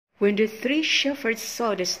When the three shepherds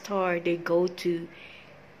saw the star, they go to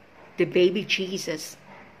the baby Jesus,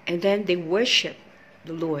 and then they worship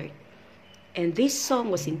the Lord. And this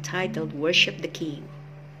song was entitled Worship the King.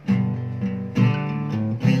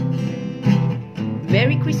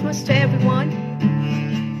 Merry Christmas to everyone.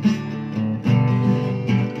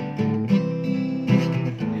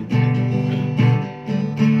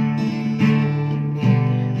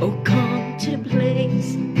 Oh, come to the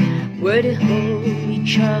place where the Holy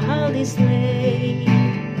Child is laid.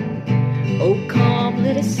 Oh, come,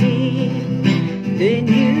 let us sing the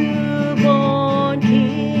newborn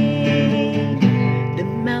King. The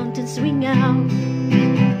mountains ring out,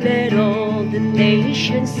 let all the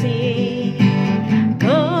nations sing.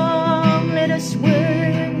 Come, let us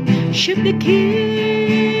worship the King.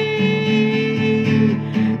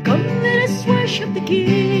 Come, let us worship the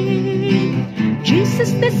King.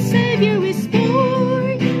 Jesus the Savior is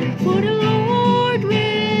born, for the Lord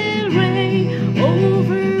will reign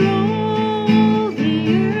over all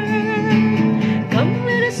the earth. Come,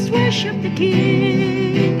 let us worship the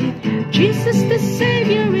King. Jesus the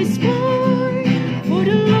Savior is born, for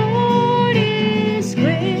the Lord is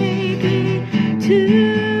greatly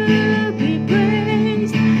to be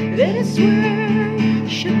praised. Let us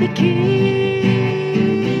worship the King.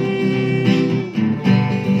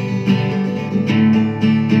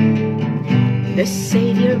 The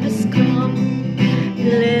Savior has come,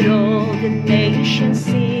 let all the nations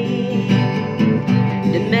sing.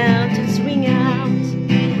 The mountains ring out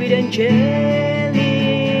with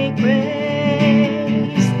angelic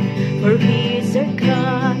praise. For He is our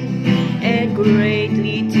God and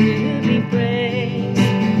greatly to be praised.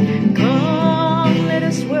 Come, let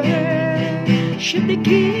us worship the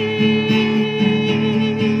King.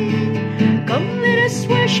 Come, let us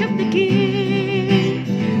worship the King.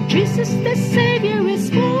 Jesus the Savior is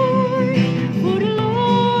born, for the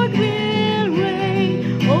Lord will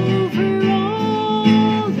reign over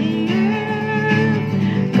all the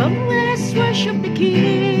earth. Come, let us worship the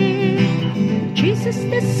King. Jesus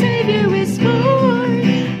the Savior is born,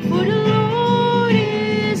 for the Lord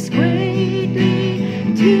is greatly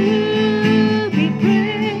to be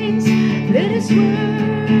praised. Let us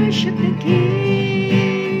worship the King.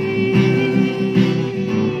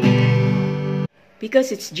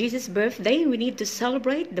 Because it's Jesus' birthday, we need to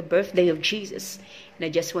celebrate the birthday of Jesus. And I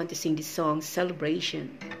just want to sing this song,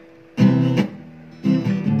 Celebration.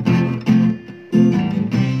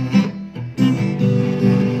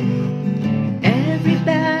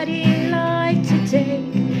 Everybody likes to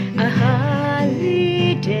take a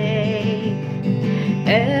holiday.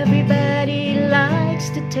 Everybody likes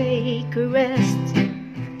to take a rest.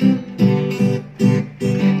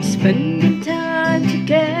 Spending time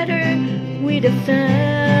together with a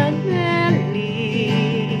family,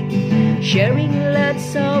 sharing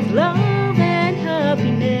lots of love and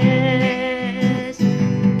happiness.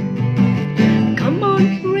 Come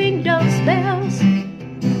on, ring those bells,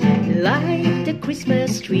 light the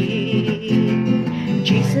Christmas tree.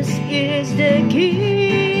 Jesus is the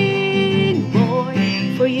King,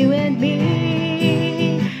 born for you and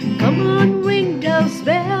me. Come on, ring those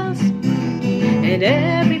bells, and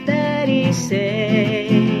everybody say,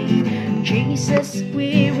 Jesus,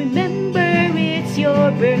 we remember it's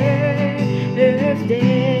your birthday.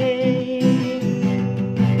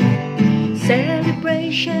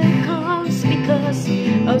 Celebration comes because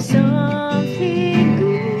of something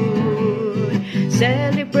good.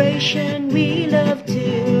 Celebration we love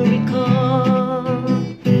to recall.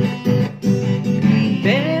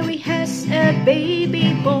 Mary has a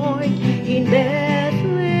baby born in Bethlehem,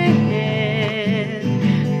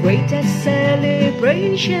 greatest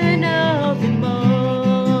celebration of them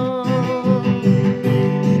all.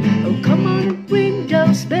 Oh, come on, ring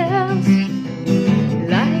those bells,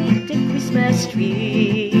 light the Christmas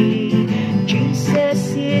tree.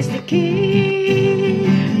 Jesus is the King,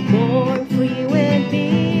 born for you and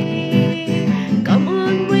me. Come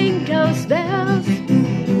on, ring those bells,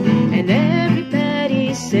 and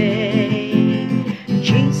everybody say,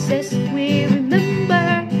 Jesus we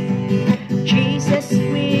remember, Jesus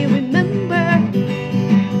we remember,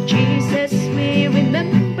 Jesus we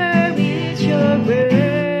remember it's your birthday.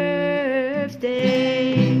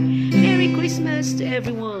 Merry Christmas to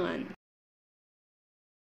everyone.